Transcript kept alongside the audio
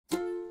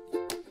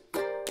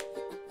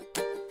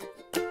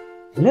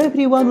Hello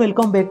everyone,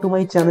 welcome back to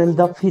my channel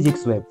The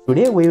Physics Web.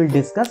 Today we will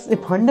discuss a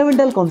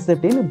fundamental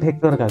concept in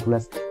vector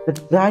calculus, the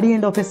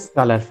gradient of a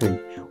scalar field.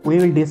 We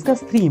will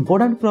discuss three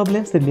important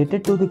problems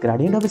related to the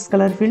gradient of a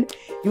scalar field.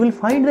 You will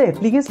find the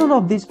application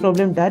of this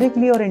problem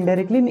directly or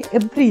indirectly in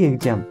every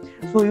exam.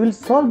 So you will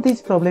solve this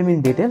problem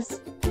in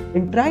details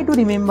and try to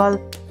remember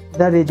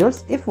the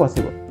results if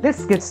possible.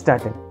 Let's get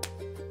started.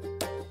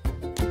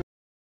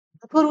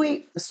 Before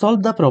we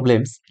solve the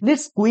problems,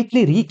 let's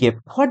quickly recap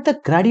what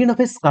the gradient of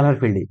a scalar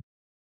field is.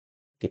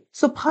 Okay.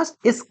 So first,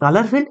 a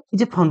scalar field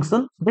is a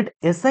function that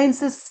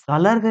assigns a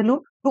scalar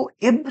value to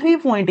every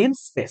point in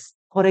space.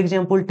 For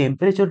example,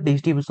 temperature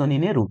distribution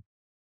in a room.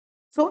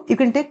 So you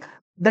can take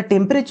the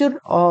temperature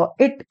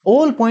at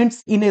all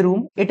points in a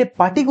room at a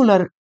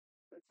particular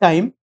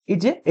time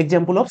is an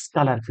example of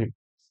scalar field.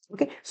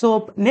 Okay.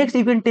 So next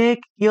you can take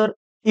your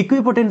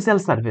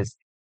equipotential surface.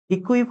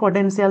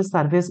 Equipotential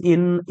surface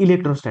in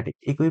electrostatic.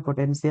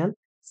 Equipotential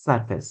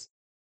surface.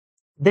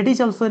 That is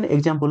also an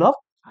example of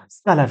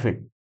scalar field.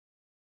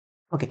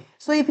 Okay,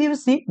 so if you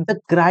see the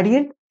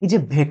gradient is a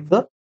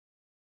vector,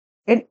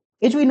 and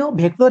as we know,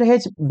 vector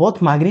has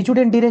both magnitude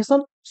and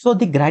direction. So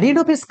the gradient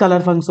of a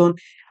scalar function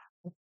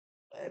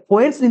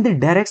points in the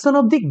direction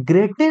of the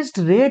greatest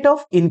rate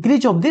of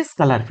increase of the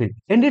scalar field,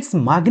 and its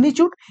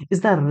magnitude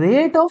is the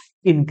rate of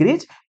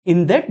increase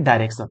in that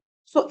direction.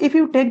 So if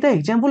you take the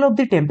example of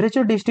the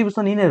temperature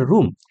distribution in a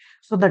room,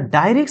 so the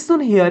direction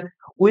here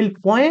will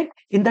point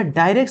in the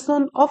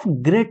direction of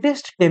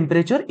greatest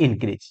temperature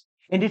increase,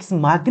 and its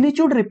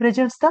magnitude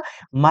represents the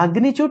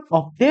magnitude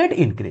of that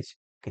increase.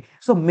 Okay,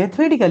 so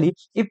mathematically,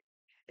 if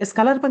a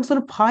scalar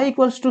function phi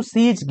equals to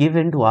c is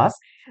given to us,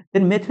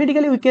 then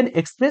mathematically we can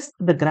express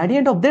the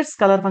gradient of that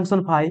scalar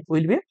function phi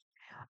will be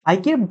I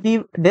cap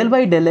del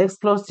by del x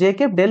plus j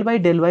cap del by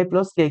del y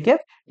plus k cap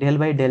del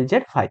by del z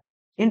phi.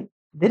 And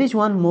there is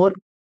one more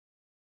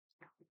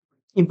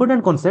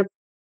important concept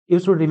you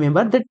should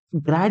remember, that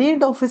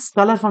gradient of a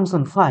scalar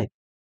function phi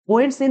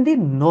points in the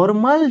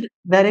normal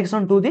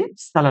direction to the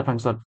scalar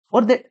function,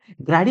 or the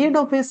gradient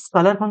of a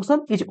scalar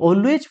function is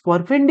always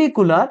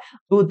perpendicular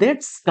to that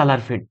scalar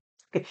field.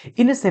 Okay,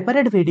 in a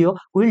separate video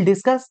we will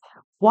discuss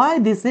why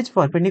this is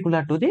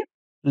perpendicular to the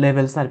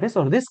level surface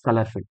or the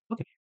scalar field.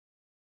 Okay,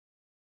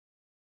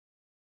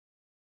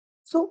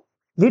 so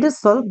let us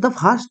solve the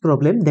first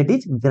problem, that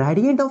is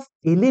gradient of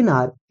ln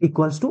r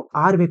equals to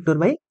r vector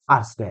by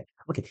r square.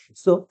 Okay,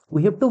 so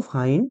we have to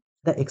find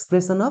the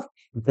expression of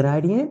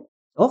gradient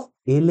of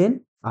ln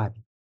r.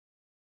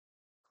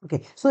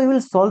 Okay, so we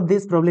will solve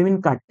this problem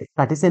in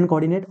Cartesian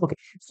coordinate. Okay,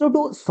 so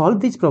to solve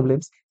these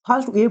problems,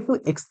 first we have to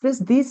express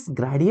this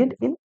gradient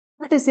in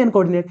Cartesian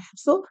coordinate.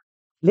 So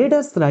let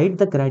us write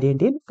the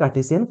gradient in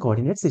Cartesian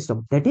coordinate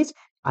system, that is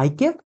I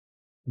cap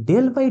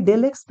del by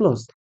del x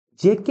plus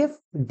j cap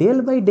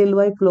del by del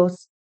y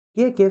plus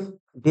k cap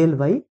del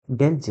by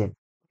del z.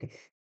 Okay.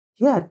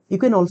 Here you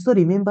can also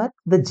remember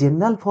the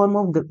general form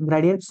of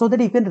gradient, so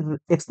that you can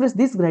express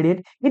this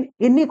gradient in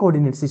any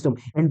coordinate system,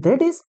 and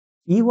that is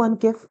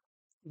E1 cap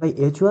by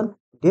H1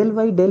 del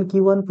by del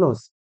Q1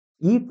 plus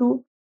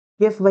E2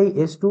 cap by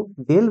S2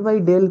 del by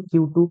del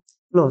Q2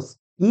 plus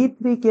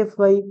E3 cap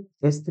by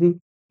S3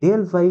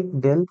 del by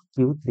del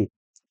Q3.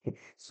 Okay.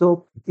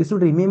 So you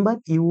should remember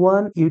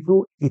E1,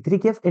 E2,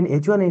 E3 cap and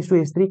H1,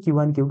 H2, S3,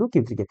 Q1, Q2,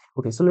 Q3 cap.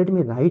 Okay, so let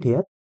me write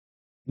here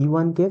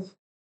E1 cap,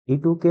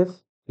 E2 cap,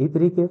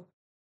 E3 cap,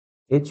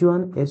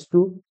 H1,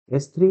 H2,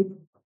 S3,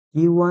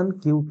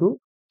 Q1, Q2,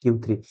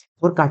 Q3.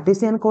 For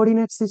Cartesian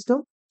coordinate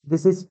system,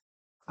 this is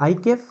I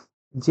cap,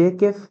 J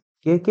cap,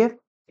 K cap,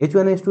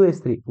 H1,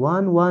 H2, S3,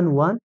 1, 1,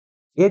 1,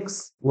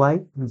 X, Y,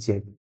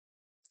 Z.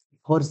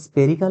 For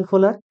spherical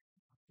polar,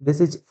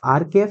 this is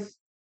R cap,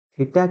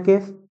 theta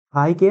cap,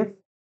 phi cap,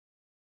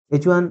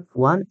 H1,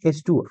 1,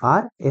 H2,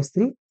 R,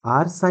 S3,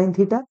 R sin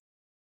theta,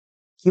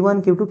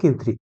 Q1, Q2,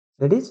 Q3.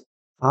 That is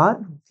R,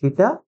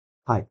 theta,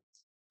 phi.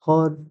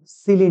 For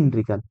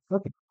cylindrical,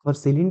 okay, for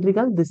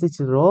cylindrical, this is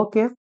rho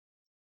cap,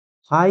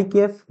 phi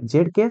cap,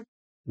 z cap,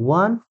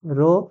 1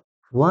 rho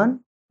 1,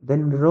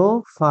 then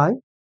rho phi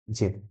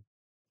z.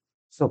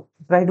 So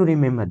try to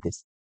remember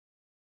this.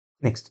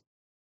 Next,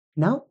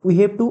 now we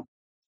have to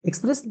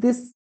express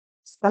this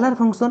scalar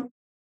function.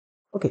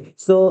 Okay,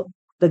 so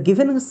the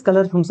given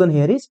scalar function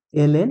here is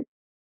ln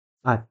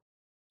r.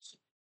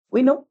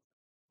 We know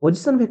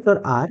position vector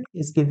r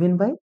is given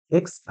by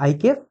x I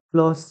cap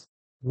plus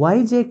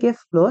y j cap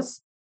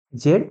plus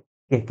z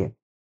k cap.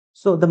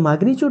 So the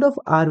magnitude of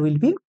r will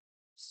be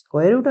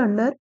square root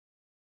under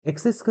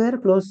x square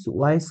plus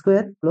y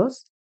square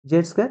plus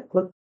z square.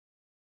 Well,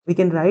 we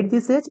can write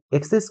this as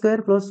x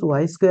square plus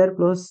y square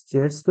plus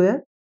z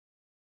square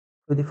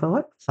to the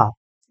power half.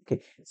 Okay,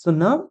 so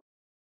now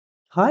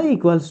phi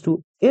equals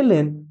to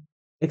ln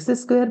x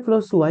square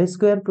plus y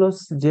square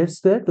plus z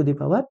square to the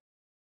power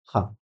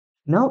half.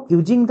 Now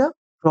using the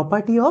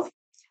property of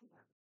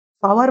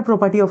power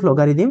property of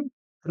logarithm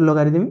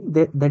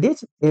that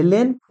is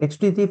ln x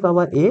to the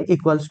power a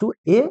equals to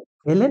a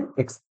ln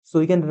x. So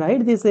we can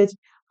write this as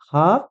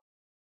half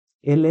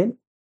ln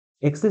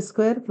x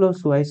square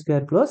plus y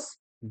square plus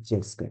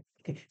z square.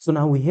 Okay, so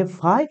now we have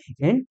phi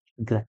and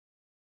grad.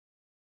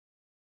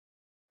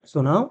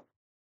 So now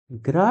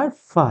grad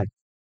phi,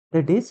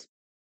 that is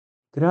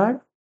grad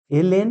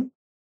ln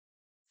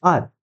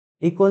r,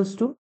 equals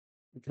to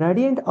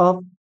gradient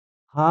of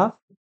half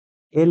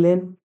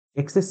ln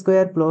x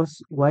square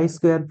plus y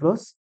square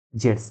plus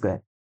z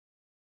square.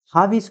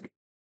 Half is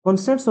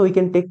constant, so we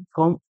can take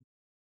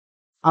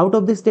out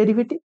of this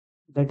derivative,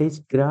 that is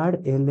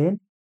grad ln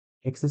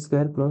x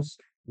square plus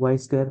y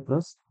square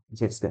plus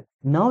z square.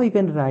 Now we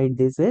can write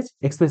this as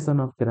expression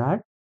of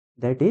grad,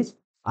 that is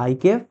I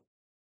cap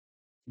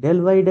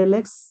del y del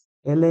x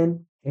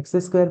ln x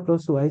square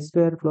plus y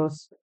square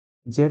plus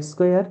z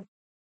square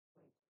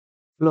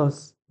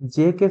plus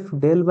j cap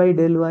del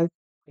y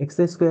x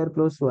square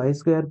plus y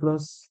square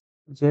plus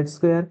z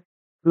square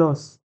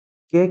plus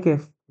k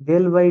cap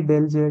del y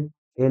del z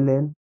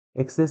ln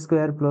x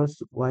square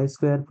plus y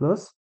square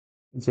plus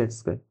z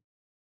square.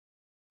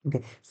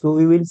 Okay, so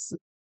we will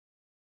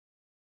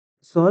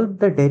solve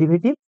the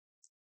derivative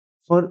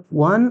for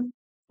one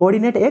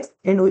coordinate x,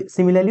 and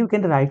similarly we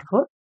can write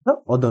for the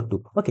other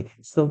two. Okay,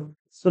 so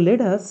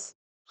let us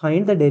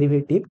find the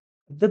derivative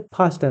of the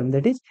first term,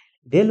 that is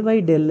del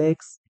y del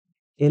x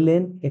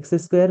ln x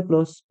square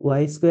plus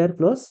y square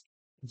plus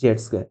z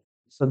square.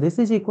 So this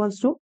is equals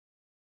to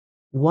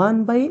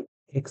 1 by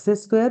x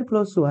square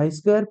plus y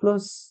square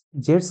plus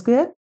z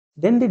square,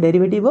 then the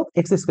derivative of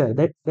x square,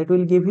 that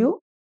will give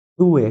you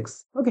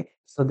 2x. Okay,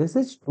 so this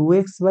is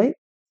 2x by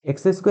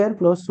x square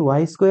plus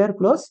y square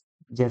plus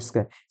z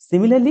square.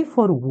 Similarly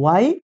for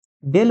y,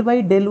 del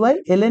y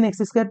ln x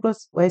square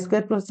plus y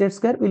square plus z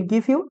square will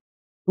give you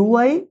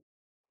 2y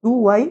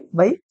 2y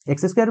by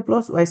x square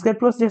plus y square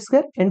plus z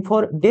square, and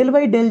for del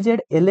y del z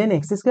ln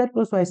x square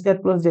plus y square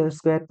plus z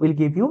square will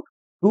give you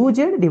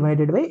 2z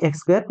divided by x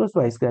square plus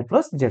y square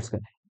plus z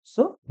square.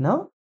 So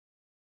now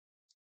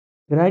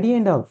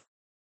gradient of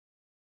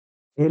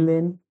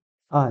ln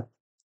r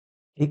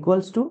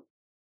equals to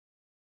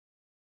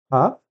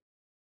half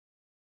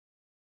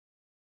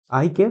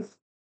I cap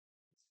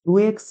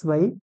 2x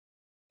by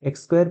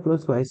x square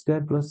plus y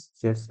square plus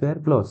z square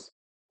plus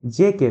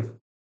j cap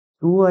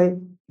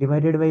 2y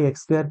divided by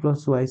x square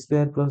plus y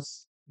square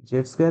plus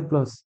z square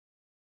plus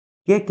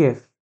k cap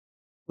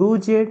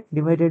 2z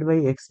divided by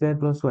x square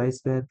plus y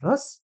square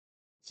plus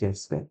z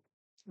square.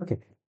 Okay,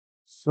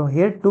 so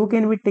here 2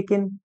 can be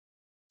taken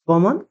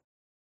common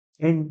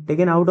and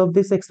taken out of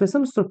this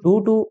expression, so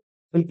 2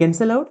 will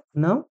cancel out.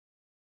 Now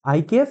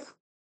I cap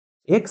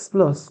x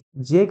plus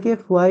j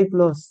cap y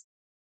plus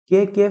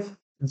k cap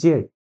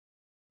z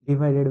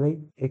divided by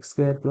x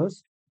square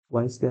plus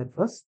y square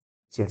plus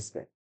z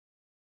square,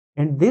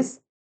 and this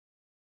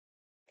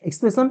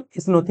expression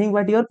is nothing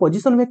but your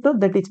position vector,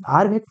 that is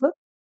r vector,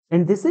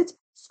 and this is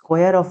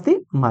square of the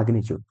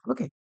magnitude.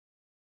 Okay,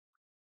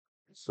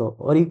 so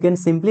or you can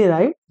simply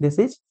write this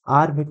is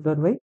r vector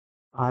by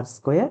r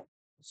square.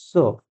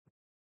 So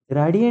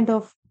gradient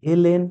of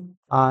ln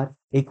r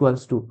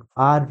equals to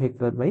r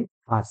vector by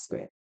r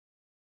square.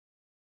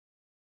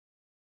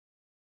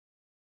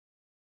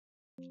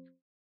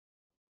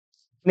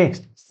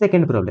 Next,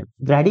 second problem.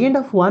 Gradient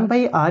of 1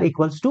 by r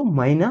equals to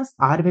minus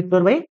r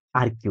vector by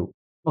r cube.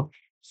 Okay.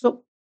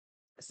 So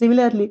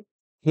similarly,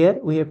 here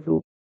we have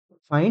to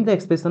find the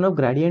expression of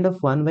gradient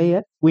of 1 by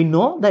r. We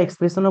know the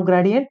expression of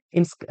gradient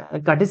in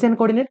Cartesian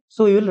coordinate.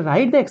 So we will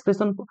write the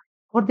expression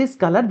for this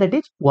scalar, that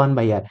is 1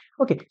 by r.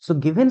 Okay. So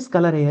given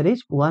scalar here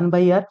is 1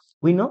 by r.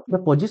 We know the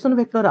position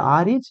vector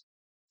r is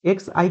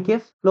x I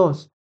cap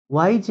plus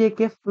y j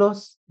cap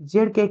plus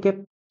z k cap.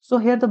 So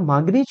here the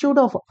magnitude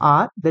of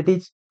r, that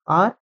is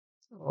r,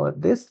 or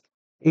this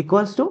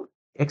equals to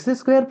x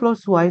square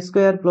plus y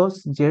square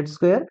plus z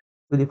square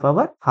to the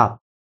power half.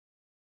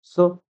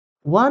 So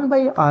 1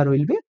 by r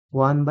will be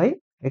 1 by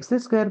x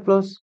square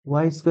plus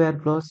y square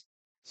plus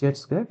z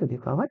square to the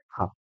power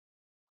half.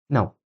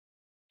 Now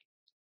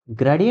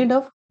gradient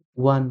of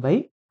 1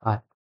 by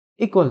r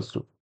equals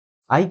to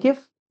I cap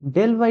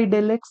del y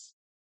del x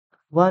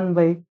 1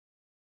 by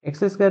x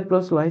square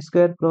plus y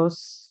square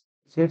plus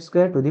z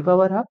square to the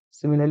power half.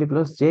 Similarly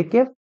plus j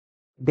cap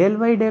del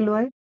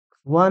y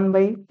 1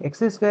 by x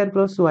square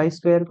plus y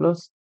square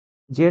plus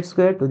z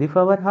square to the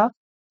power half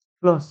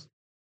plus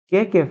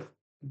k cap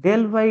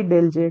del y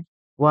del z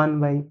 1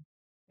 by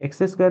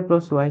x square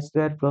plus y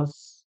square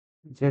plus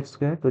z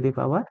square to the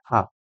power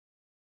half.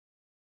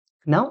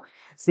 Now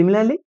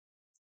similarly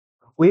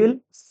we will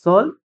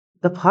solve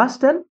the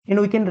first term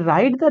and we can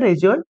write the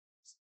result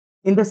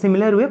in the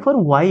similar way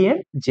for y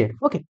and z.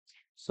 Okay,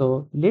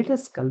 so let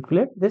us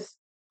calculate this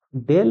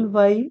del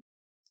y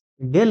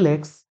del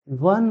x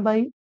 1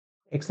 by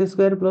x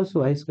square plus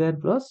y square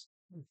plus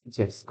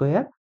z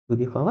square to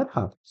the power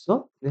half.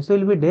 So this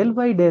will be del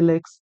y del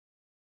x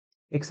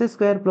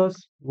square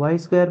plus y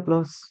square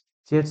plus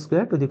z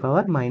square to the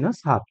power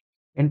minus half,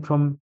 and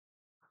from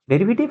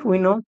derivative we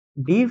know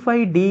d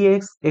phi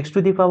dx x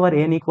to the power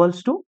n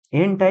equals to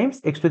n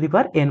times x to the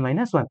power n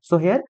minus 1. So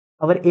here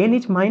our n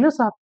is minus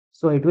half,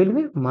 so it will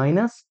be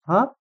minus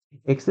half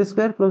x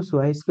square plus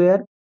y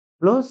square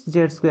plus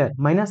z square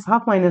minus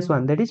half minus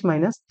 1, that is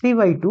minus 3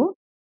 by 2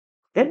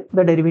 then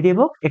the derivative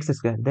of x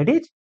square, that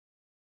is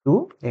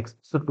 2x.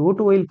 So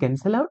 2 will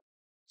cancel out.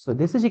 So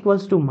this is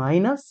equals to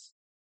minus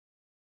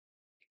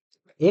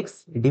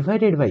x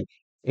divided by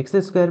x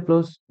square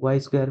plus y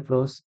square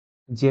plus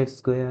z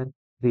square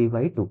 3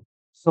 by 2.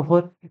 So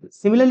for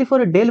similarly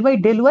for del by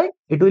del y,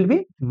 it will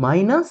be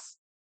minus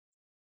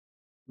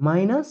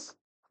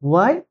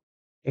y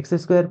x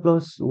square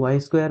plus y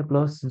square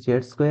plus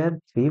z square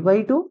 3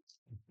 by 2.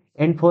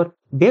 And for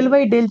del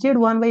by del z,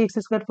 1 by x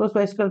square plus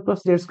y square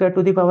plus z square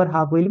to the power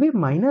half will be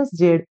minus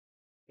z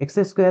x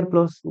square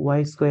plus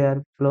y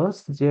square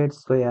plus z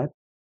square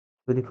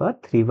to the power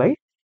 3 by.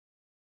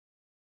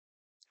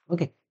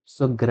 Okay,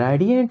 so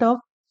gradient of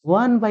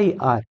 1 by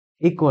r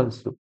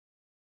equals to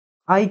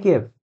I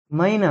cap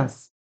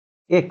minus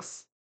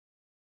x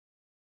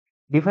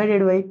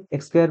divided by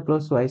x square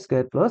plus y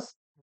square plus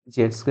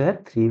z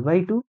square 3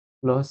 by 2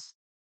 plus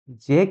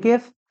j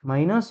cap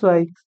minus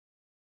y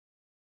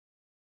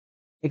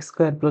x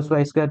square plus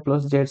y square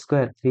plus z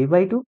square 3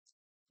 by 2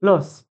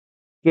 plus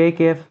k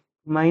cap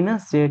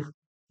minus z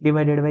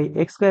divided by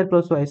x square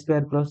plus y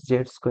square plus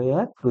z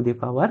square to the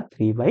power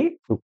 3 by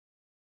 2.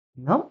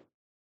 Now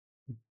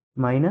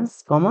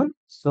minus common,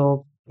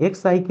 so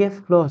x I cap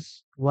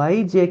plus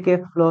y j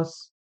cap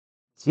plus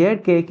z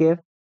k cap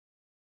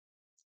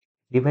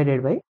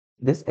divided by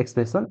this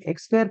expression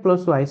x square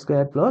plus y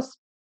square plus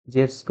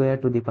z square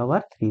to the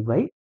power 3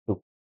 by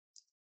 2.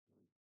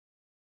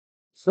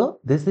 So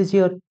this is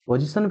your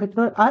position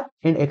vector r,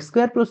 and x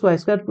square plus y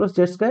square plus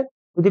z square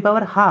to the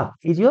power half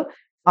is your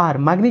r,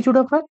 magnitude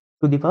of r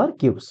to the power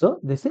cube. So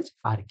this is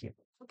r cube.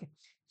 Okay.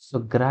 So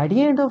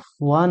gradient of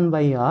 1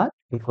 by r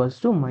equals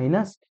to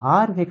minus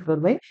r vector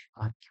by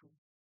r cube.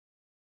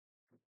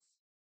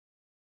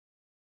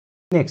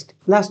 Next,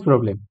 last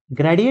problem.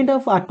 Gradient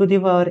of r to the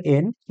power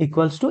n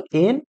equals to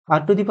n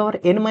r to the power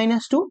n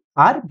minus 2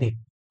 r vector.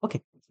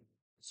 Okay.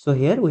 So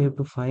here we have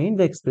to find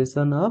the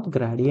expression of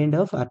gradient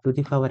of r to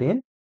the power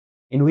n,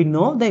 and we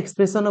know the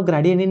expression of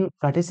gradient in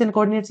Cartesian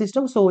coordinate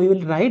system. So we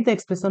will write the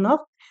expression of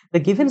the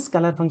given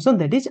scalar function,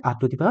 that is r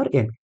to the power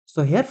n.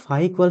 So here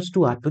phi equals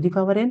to r to the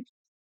power n.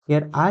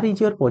 Here r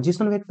is your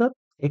position vector,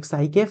 x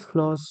I cap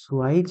plus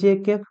y j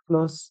cap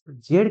plus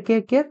z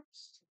k cap.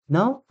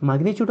 Now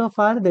magnitude of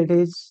r, that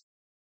is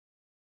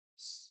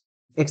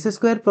x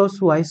square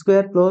plus y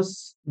square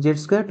plus z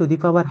square to the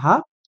power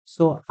half.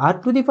 So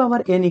r to the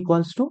power n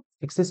equals to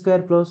x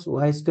square plus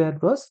y square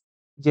plus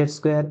z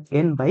square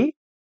n by.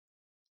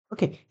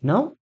 Okay,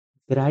 now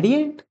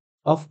gradient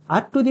of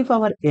r to the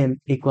power n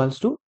equals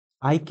to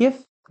I cap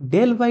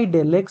del y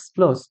del x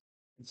plus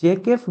j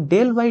cap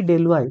del y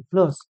del y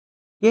plus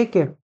k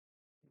cap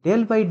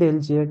del y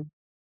del z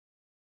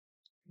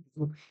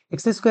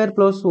x square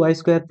plus y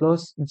square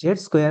plus z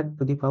square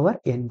to the power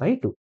n by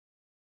 2.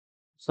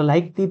 So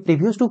like the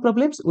previous two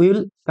problems, we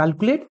will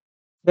calculate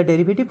the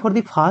derivative for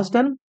the first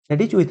term,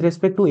 that is with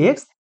respect to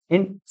x,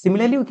 and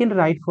similarly we can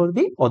write for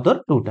the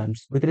other two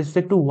terms with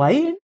respect to y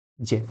and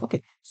z.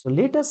 Okay, so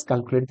let us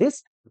calculate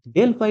this.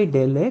 Del y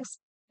del x,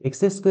 x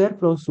square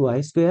plus y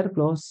square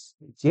plus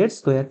z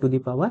square to the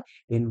power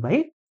n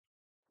by.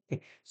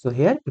 Okay, so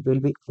here it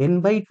will be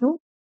n by 2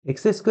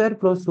 x square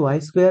plus y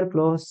square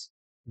plus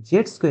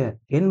z square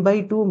n by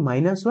 2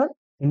 minus 1,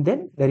 and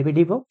then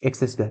derivative of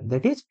x square,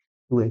 that is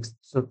 2x.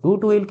 So 2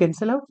 will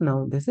cancel out.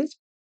 Now this is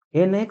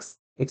nx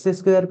x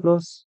square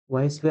plus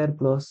y square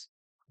plus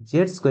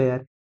z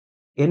square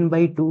n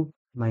by 2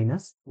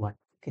 minus 1.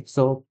 Okay,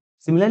 so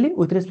similarly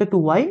with respect to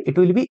y, it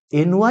will be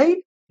ny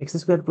x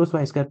square plus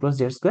y square plus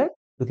z square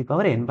to the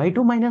power n by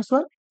 2 minus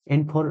 1,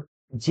 and for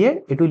z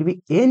it will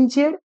be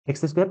nz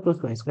x square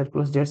plus y square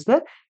plus z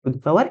square to the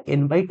power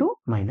n by 2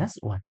 minus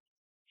 1.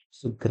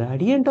 So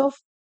gradient of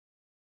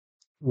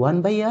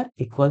 1 by r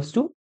equals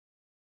to,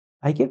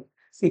 I can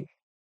see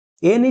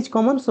n is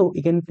common, so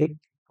we can take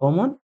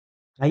common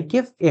I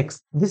cap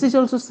x. This is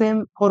also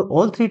same for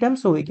all three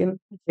terms, so we can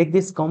take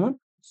this common.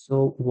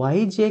 So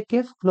y j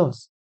cap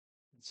plus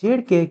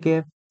z k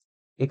cap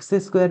x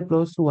square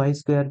plus y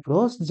square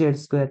plus z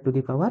square to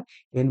the power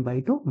n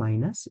by 2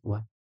 minus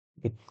 1.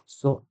 Okay.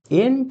 So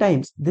n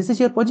times, this is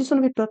your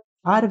position vector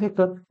r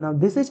vector. Now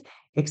this is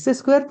x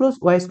square plus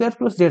y square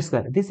plus z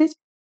square. This is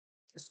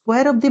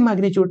square of the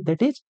magnitude,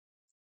 that is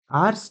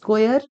r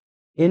square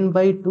n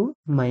by 2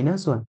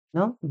 minus 1.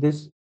 Now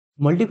this,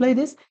 multiply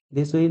this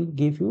will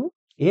give you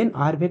n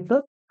r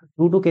vector,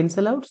 2 to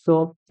cancel out,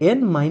 so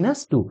n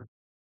minus 2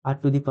 r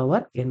to the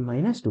power n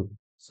minus 2.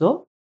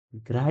 So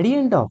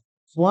gradient of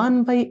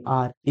 1 by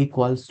r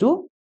equals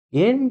to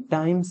n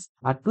times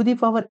r to the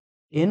power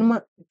n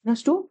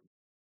minus 2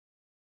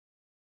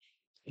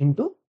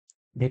 into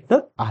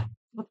vector r.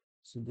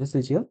 So this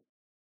is your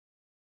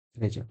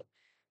result.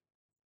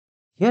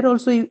 Here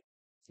also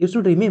you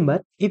should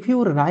remember, if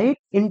you write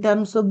in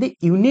terms of the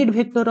unit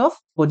vector of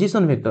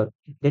position vector,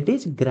 that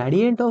is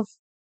gradient of,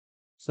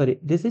 sorry,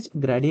 this is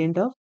gradient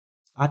of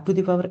r to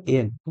the power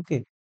n.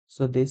 Okay,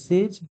 so this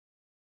is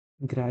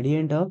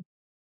gradient of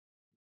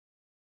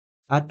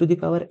r to the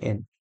power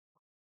n,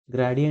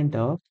 gradient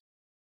of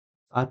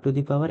r to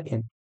the power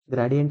n,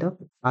 gradient of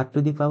r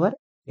to the power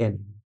n.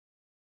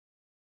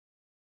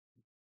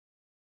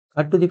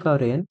 r to the power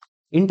n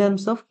in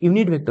terms of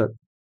unit vector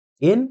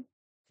n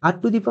r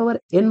to the power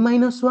n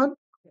minus 1,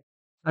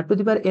 r to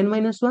the power n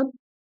minus 1,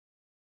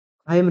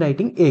 I am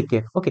writing a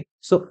cap. Okay,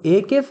 so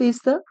a cap is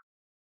the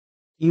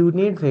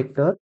unit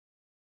vector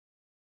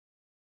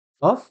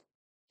of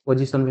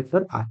position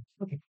vector r.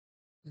 Okay,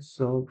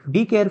 so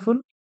be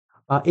careful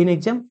in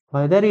exam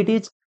whether it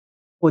is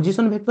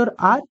position vector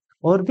r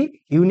or the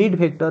unit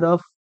vector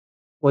of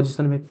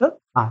position vector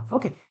r.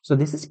 Okay, so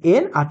this is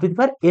n r to the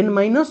power n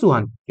minus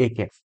 1 a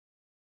cap.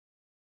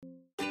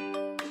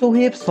 So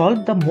we have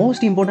solved the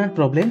most important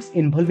problems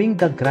involving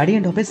the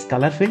gradient of a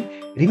scalar field.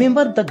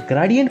 Remember, the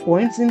gradient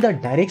points in the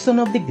direction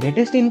of the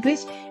greatest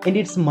increase and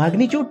its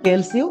magnitude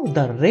tells you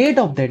the rate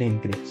of that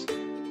increase.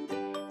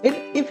 And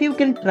if you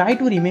can try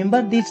to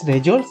remember these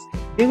results,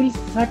 they will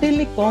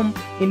certainly come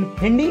in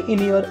handy in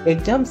your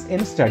exams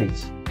and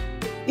studies.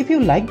 If you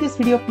like this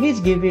video,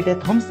 please give it a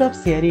thumbs up,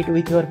 share it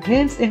with your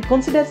friends and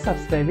consider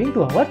subscribing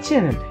to our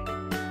channel.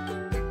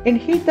 And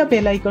hit the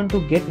bell icon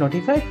to get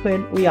notified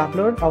when we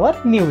upload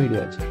our new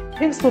videos.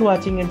 Thanks for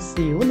watching and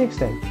see you next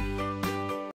time.